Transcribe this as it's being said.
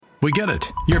We get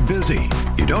it. You're busy.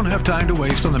 You don't have time to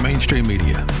waste on the mainstream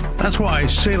media. That's why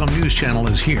Salem News Channel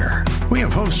is here. We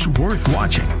have hosts worth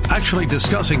watching, actually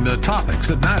discussing the topics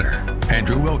that matter.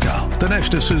 Andrew Wilkow,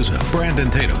 Dinesh D'Souza, Brandon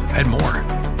Tatum, and more.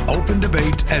 Open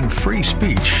debate and free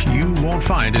speech you won't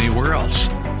find anywhere else.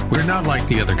 We're not like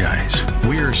the other guys.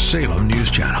 We're Salem News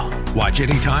Channel. Watch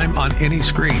anytime on any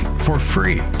screen for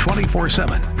free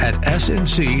 24/7 at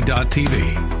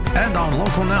snc.tv and on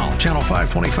Local Now, Channel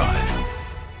 525.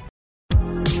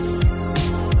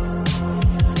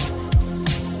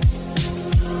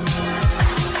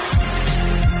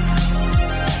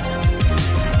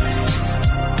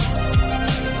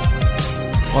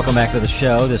 Welcome back to the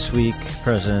show. This week,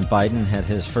 President Biden had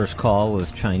his first call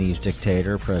with Chinese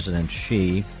dictator President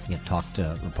Xi. He had talked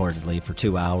reportedly for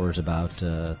 2 hours about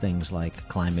things like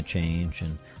climate change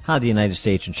and how the United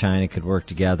States and China could work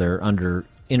together under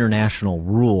international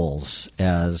rules,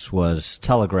 as was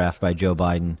telegraphed by Joe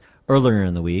Biden earlier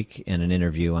in the week in an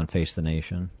interview on Face the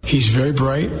Nation. He's very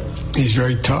bright. He's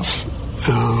very tough.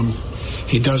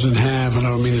 He doesn't have, and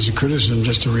I don't mean as a criticism,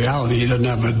 just a reality, he doesn't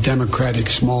have a democratic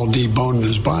small d bone in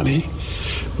his body.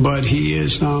 But he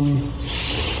is,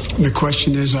 the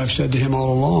question is, I've said to him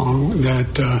all along,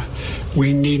 that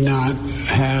we need not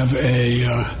have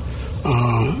a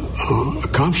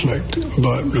conflict,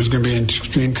 but there's going to be an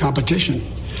extreme competition.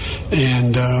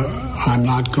 And I'm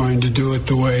not going to do it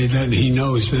the way that he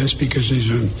knows this, because he's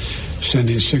been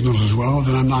sending signals as well,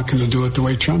 that I'm not going to do it the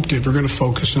way Trump did. We're going to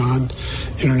focus on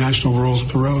international rules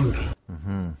of the road.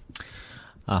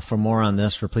 Mm-hmm. For more on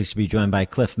this, we're pleased to be joined by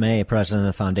Cliff May, president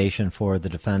of the Foundation for the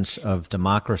Defense of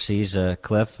Democracies.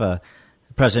 Cliff,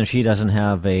 President Xi doesn't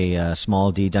have a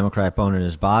small d Democrat bone in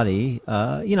his body.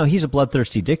 He's a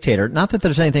bloodthirsty dictator. Not that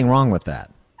there's anything wrong with that.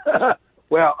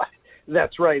 Well,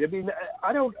 that's right. I mean,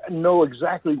 I don't know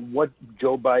exactly what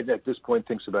Joe Biden at this point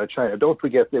thinks about China. Don't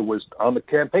forget, there was on the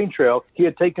campaign trail, he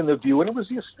had taken the view, and it was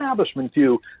the establishment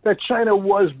view, that China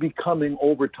was becoming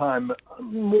over time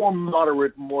more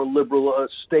moderate, more liberal, a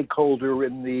stakeholder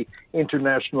in the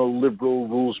international liberal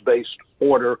rules-based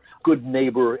order, good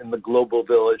neighbor in the global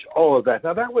village, all of that.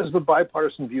 Now, that was the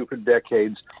bipartisan view for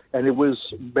decades, and it was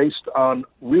based on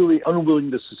really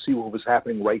unwillingness to see what was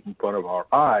happening right in front of our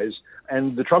eyes.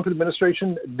 And the Trump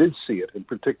administration did see it. In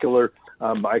particular,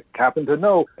 I happen to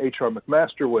know H.R.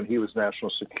 McMaster when he was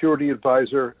National Security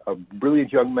Advisor, a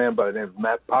brilliant young man by the name of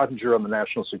Matt Pottinger on the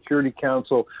National Security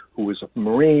Council, who was a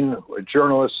Marine, a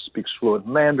journalist, speaks fluent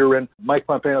Mandarin. Mike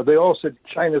Pompeo, they all said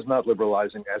China's not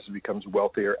liberalizing as it becomes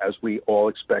wealthier, as we all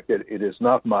expected. It is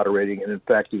not moderating, and in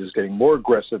fact, it is getting more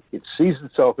aggressive. It sees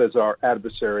itself as our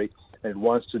adversary, and it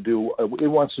wants to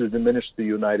diminish the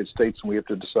United States, and we have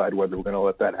to decide whether we're going to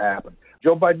let that happen.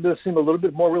 Joe Biden does seem a little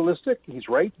bit more realistic. He's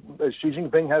right. Xi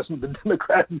Jinping hasn't the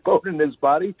Democratic bone in his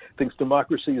body, thinks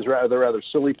democracy is a rather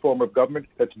silly form of government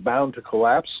that's bound to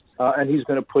collapse, and he's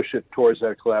going to push it towards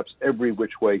that collapse every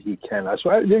which way he can.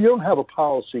 So you don't have a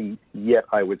policy yet,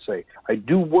 I would say. I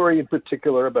do worry in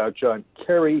particular about John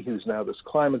Kerry, who's now this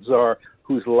climate czar,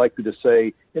 who's likely to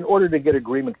say, in order to get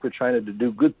agreement for China to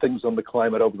do good things on the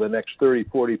climate over the next 30,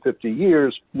 40, 50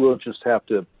 years, we'll just have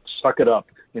to suck it up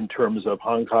in terms of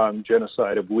Hong Kong,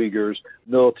 genocide of Uyghurs,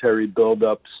 military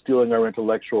buildup, stealing our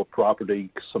intellectual property,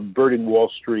 subverting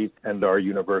Wall Street and our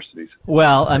universities.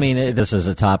 Well, I mean, this is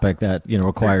a topic that,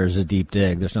 requires a deep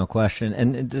dig. There's no question.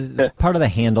 And part of the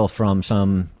handle from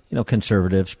some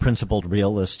conservatives, principled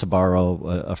realists, to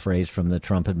borrow a phrase from the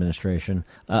Trump administration,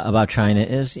 about China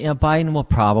is, Biden will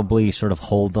probably sort of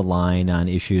hold the line on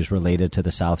issues related to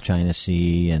the South China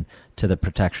Sea and to the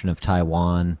protection of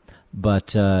Taiwan. But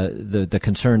the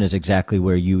concern is exactly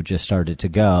where you just started to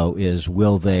go, is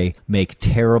will they make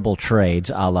terrible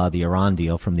trades, a la the Iran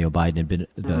deal from the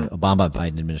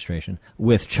Obama-Biden administration,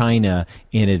 with China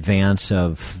in advance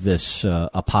of this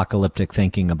apocalyptic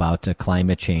thinking about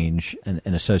climate change and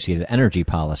associated energy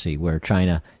policy, where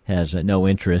China has no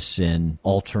interest in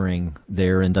altering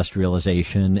their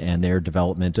industrialization and their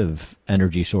development of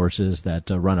energy sources that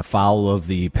run afoul of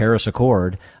the Paris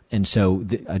Accord. And so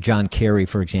John Kerry,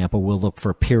 for example, will look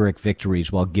for Pyrrhic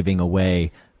victories while giving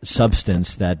away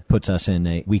substance that puts us in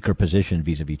a weaker position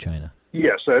vis-a-vis China.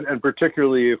 Yes, and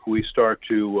particularly if we start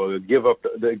to give up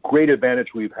the great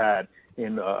advantage we've had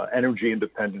in energy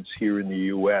independence here in the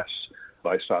U.S.,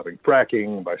 by stopping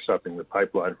fracking, by stopping the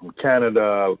pipeline from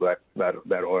Canada,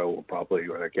 that oil will probably,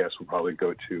 or that gas will probably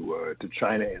go to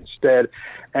China instead.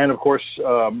 And of course,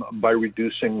 by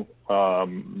reducing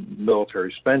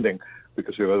military spending,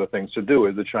 because we have other things to do,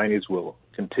 is the Chinese will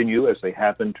continue, as they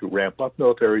happen, to ramp up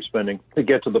military spending to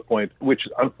get to the point, which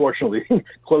is unfortunately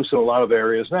close in a lot of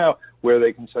areas now, where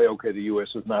they can say, okay, the U.S.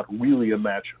 is not really a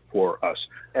match for us.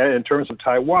 And in terms of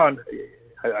Taiwan,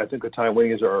 I think the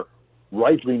Taiwanese are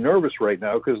rightly nervous right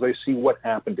now because they see what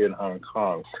happened in Hong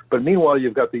Kong. But meanwhile,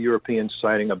 you've got the Europeans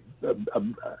signing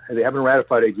they haven't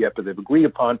ratified it yet, but they've agreed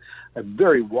upon a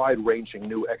very wide-ranging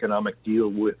new economic deal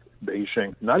with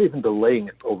Beijing, not even delaying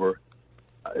it over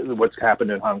what's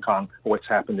happened in Hong Kong, what's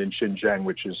happened in Xinjiang,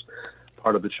 which is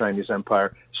part of the Chinese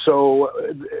empire. So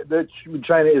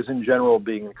China is in general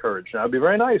being encouraged. Now, it'd be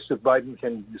very nice if Biden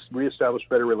can reestablish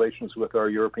better relations with our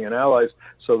European allies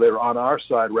so they're on our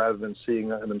side rather than seeing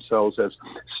themselves as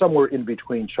somewhere in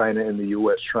between China and the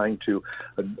U.S. trying to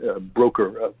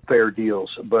broker fair deals.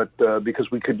 But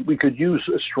because we could use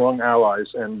strong allies,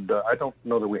 and I don't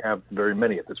know that we have very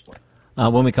many at this point.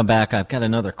 When we come back, I've got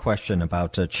another question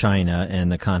about China in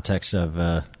the context of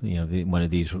one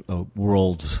of these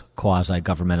world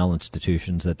quasi-governmental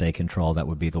institutions that they control. That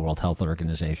would be the World Health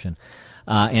Organization,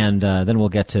 and then we'll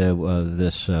get to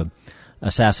this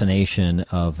assassination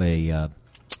of a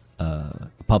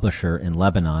publisher in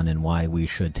Lebanon and why we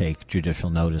should take judicial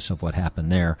notice of what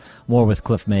happened there. More with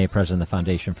Cliff May, president of the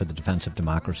Foundation for the Defense of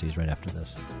Democracies, right after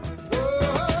this.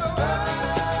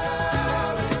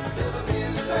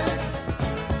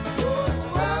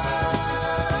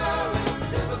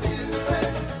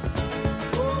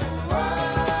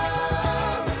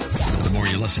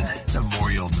 Listen, the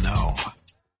more you'll know.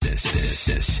 This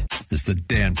is the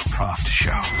Dan Proft Show.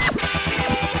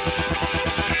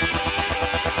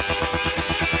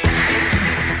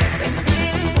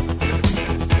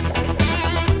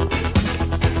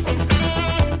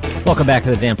 Welcome back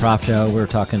to the Dan Proft Show. We're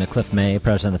talking to Cliff May,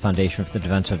 president of the Foundation for the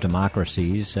Defense of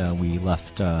Democracies. We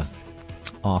left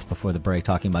off before the break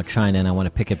talking about China, and I want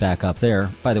to pick it back up there.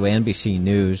 By the way, NBC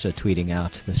News tweeting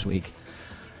out this week,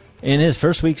 in his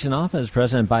first weeks in office,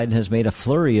 President Biden has made a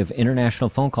flurry of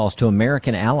international phone calls to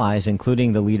American allies,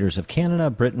 including the leaders of Canada,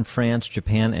 Britain, France,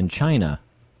 Japan, and China.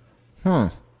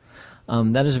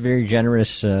 That is a very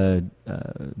generous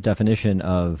definition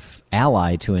of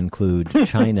ally to include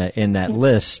China in that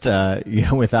list,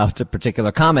 without a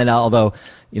particular comment. Although,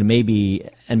 maybe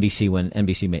NBC, when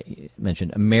NBC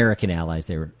mentioned American allies,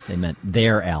 they meant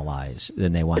their allies.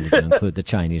 Then they wanted to include the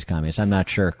Chinese communists. I'm not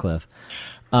sure, Cliff.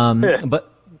 But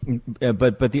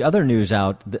the other news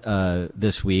out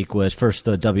this week was first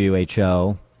the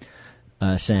WHO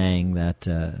saying that,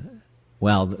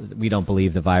 we don't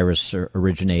believe the virus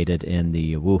originated in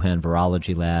the Wuhan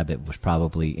virology lab. It was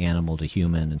probably animal to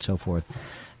human and so forth.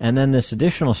 And then this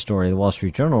additional story, the Wall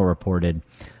Street Journal reported,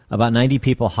 about 90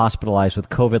 people hospitalized with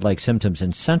COVID-like symptoms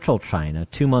in central China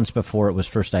 2 months before it was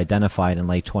first identified in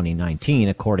late 2019,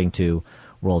 according to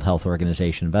World Health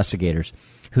Organization investigators,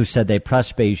 who said they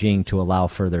pressed Beijing to allow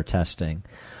further testing.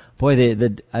 Boy,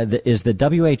 is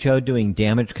the WHO doing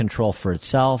damage control for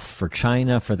itself, for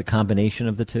China, for the combination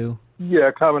of the two? Yeah,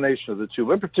 a combination of the two,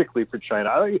 but particularly for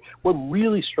China. What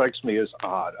really strikes me as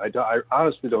odd, I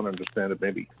honestly don't understand it.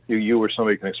 Maybe you or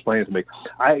somebody can explain it to me.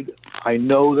 I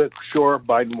know that, sure,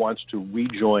 Biden wants to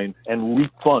rejoin and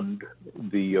refund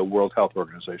the World Health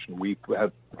Organization. We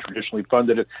have traditionally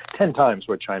funded it 10 times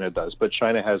what China does, but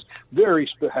China has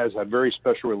had very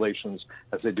special relations,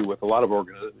 as they do with a lot of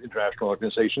international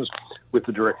organizations, with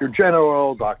the Director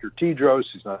General, Dr. Tedros.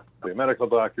 He's not a medical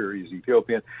doctor. He's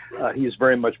Ethiopian. He's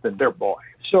very much been their boy.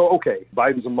 So, okay,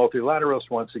 Biden's a multilateralist,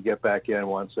 wants to get back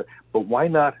in, but why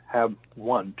not have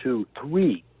 1, 2,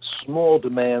 3 small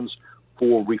demands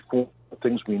for reform,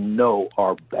 things we know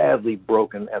are badly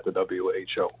broken at the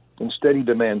WHO? Instead, he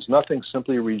demands nothing,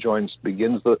 simply rejoins,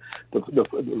 begins to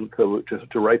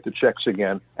write the checks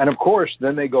again. And, of course,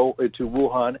 then they go to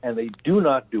Wuhan, and they do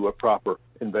not do a proper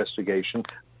investigation.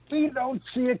 We don't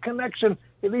see a connection.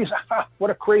 What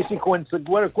a crazy coincidence.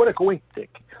 What a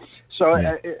coincidence. So,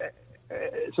 yeah.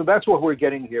 So that's what we're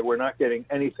getting here. We're not getting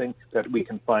anything that we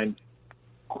can find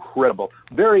credible.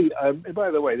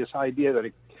 By the way, this idea that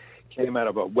it came out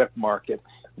of a wet market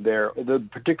there, the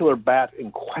particular bat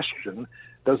in question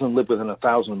doesn't live within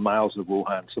 1,000 miles of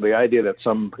Wuhan. So the idea that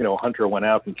some hunter went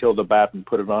out and killed a bat and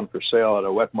put it on for sale at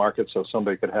a wet market so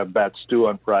somebody could have bat stew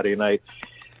on Friday night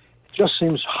just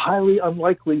seems highly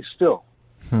unlikely still.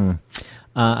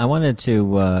 I wanted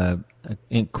to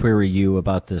query you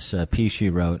about this piece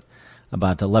you wrote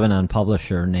about a Lebanese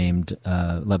publisher named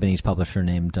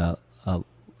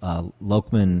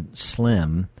Lokman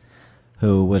Slim,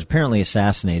 who was apparently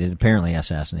assassinated,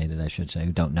 I should say.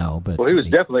 We don't know, but he was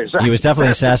definitely assassinated. He was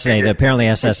definitely assassinated, apparently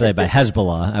assassinated by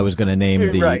Hezbollah. I was going to name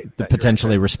the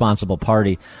potentially responsible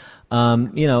party.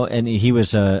 And he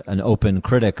was an open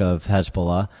critic of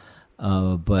Hezbollah,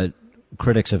 but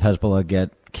critics of Hezbollah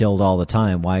get killed all the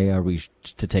time. Why are we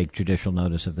to take judicial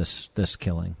notice of this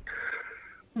killing?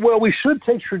 Well, we should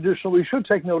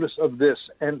take notice of this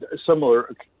and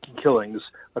similar killings,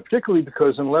 particularly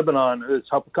because in Lebanon, it's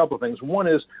a couple of things. One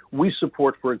is we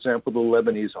support, for example, the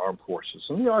Lebanese armed forces.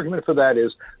 And the argument for that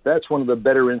is that's one of the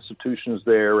better institutions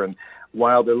there. And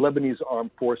while the Lebanese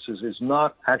armed forces is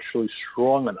not actually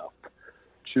strong enough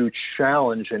to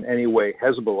challenge in any way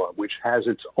Hezbollah, which has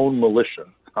its own militia,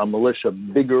 a militia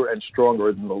bigger and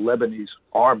stronger than the Lebanese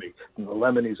army, than the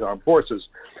Lebanese armed forces,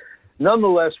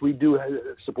 nonetheless, we do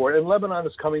support, and Lebanon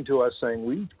is coming to us saying,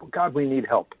 we need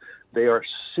help. They are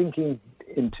sinking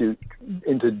into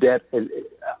debt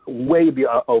way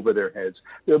over their heads.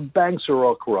 Their banks are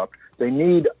all corrupt. They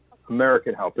need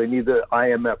American help. They need the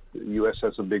IMF. The U.S.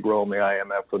 has a big role in the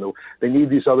IMF. They need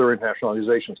these other international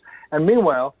organizations. And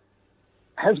meanwhile,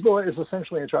 Hezbollah is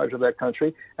essentially in charge of that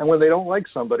country, and when they don't like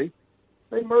somebody,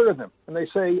 they murder them. And they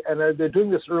say, and they're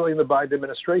doing this early in the Biden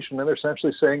administration, and they're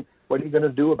essentially saying, what are you going to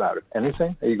do about it?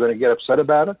 Anything? Are you going to get upset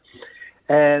about it?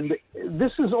 And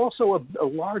this is also a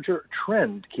larger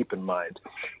trend, keep in mind.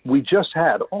 We just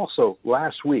had also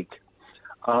last week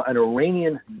an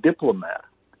Iranian diplomat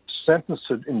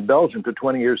sentenced in Belgium to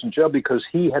 20 years in jail because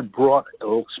he had brought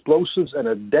explosives and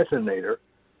a detonator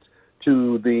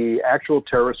to the actual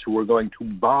terrorists who were going to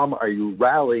bomb a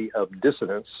rally of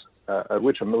dissidents, at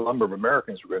which a number of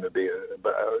Americans were going to be,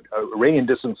 Iranian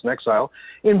dissidents in exile,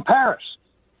 in Paris.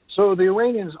 So the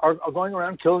Iranians are going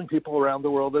around killing people around the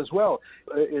world as well.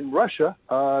 In Russia,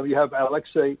 you have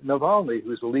Alexei Navalny,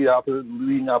 who's the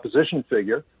leading opposition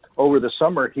figure. Over the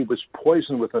summer, he was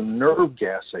poisoned with a nerve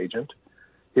gas agent.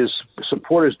 His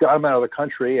supporters got him out of the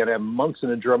country, and after months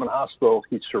in a German hospital,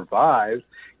 he survived,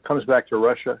 comes back to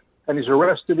Russia, and he's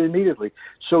arrested immediately.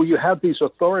 So you have these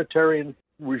authoritarian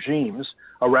regimes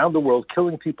around the world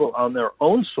killing people on their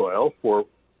own soil for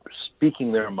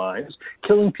speaking their minds,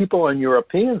 killing people on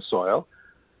European soil.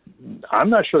 I'm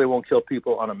not sure they won't kill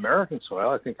people on American soil.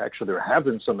 I think actually there have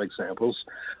been some examples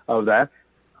of that.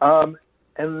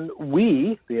 And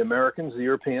we, the Americans, the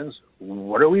Europeans,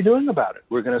 what are we doing about it?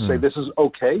 We're going to say this is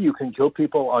okay. You can kill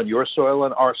people on your soil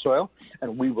and our soil,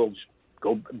 and we will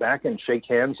go back and shake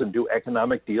hands and do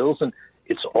economic deals, and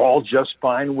it's all just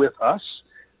fine with us.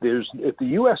 If the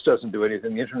U.S. doesn't do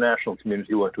anything, the international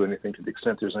community won't do anything to the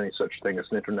extent there's any such thing as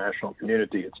an international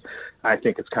community. I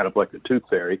think it's kind of like the tooth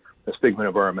fairy, a figment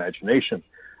of our imagination.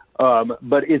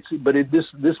 But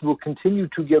this will continue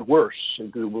to get worse.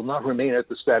 It will not remain at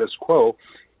the status quo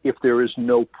if there is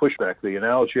no pushback. The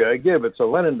analogy I give, it's a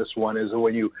Leninist one, is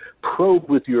when you probe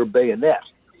with your bayonet.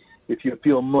 If you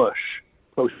feel mush,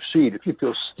 proceed. If you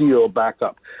feel steel, back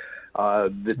up.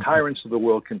 The tyrants of the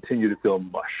world continue to feel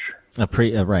mush.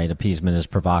 Right. Appeasement is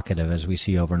provocative, as we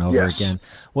see over and over again.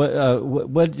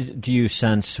 What do you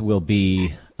sense will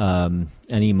be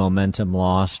any momentum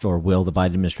lost, or will the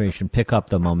Biden administration pick up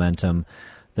the momentum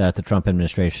that the Trump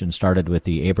administration started with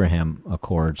the Abraham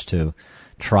Accords to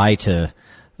try to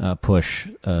push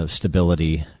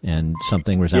stability and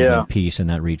something resembling peace in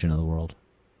that region of the world?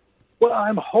 Well,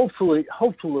 I'm hopeful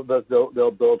that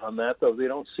they'll build on that, though they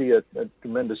don't see a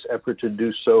tremendous effort to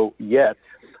do so yet.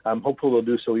 I'm hopeful they'll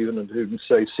do so even to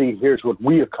say, see, here's what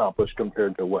we accomplished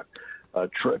compared to what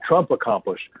Trump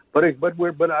accomplished. But I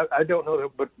don't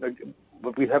know, but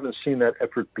we haven't seen that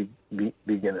effort begin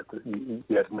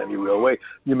yet in any real way.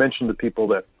 You mentioned the people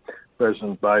that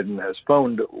President Biden has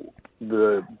phoned.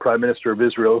 The Prime Minister of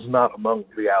Israel is not among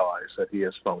the allies that he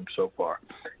has phoned so far.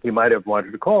 He might have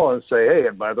wanted to call and say, hey,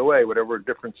 and by the way, whatever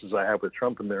differences I have with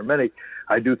Trump, and there are many,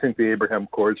 I do think the Abraham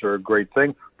Accords are a great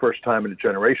thing. First time in a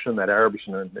generation that Arabs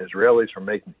and Israelis are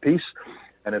making peace,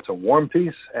 and it's a warm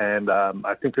peace. And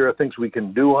I think there are things we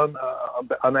can do on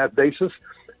that basis.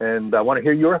 And I want to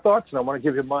hear your thoughts, and I want to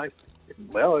give you mine.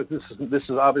 Well, this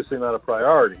is obviously not a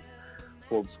priority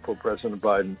for President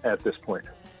Biden at this point.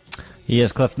 He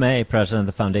is Cliff May, president of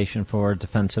the Foundation for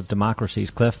Defense of Democracies.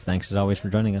 Cliff, thanks as always for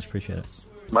joining us. Appreciate it.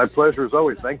 My pleasure as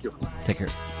always. Thank you. Take care.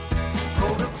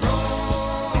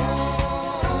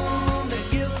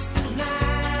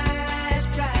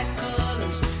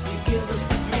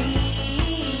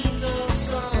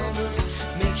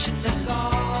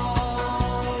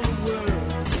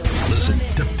 Listen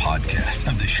to podcasts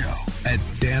of the show at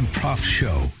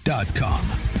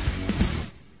danproftshow.com.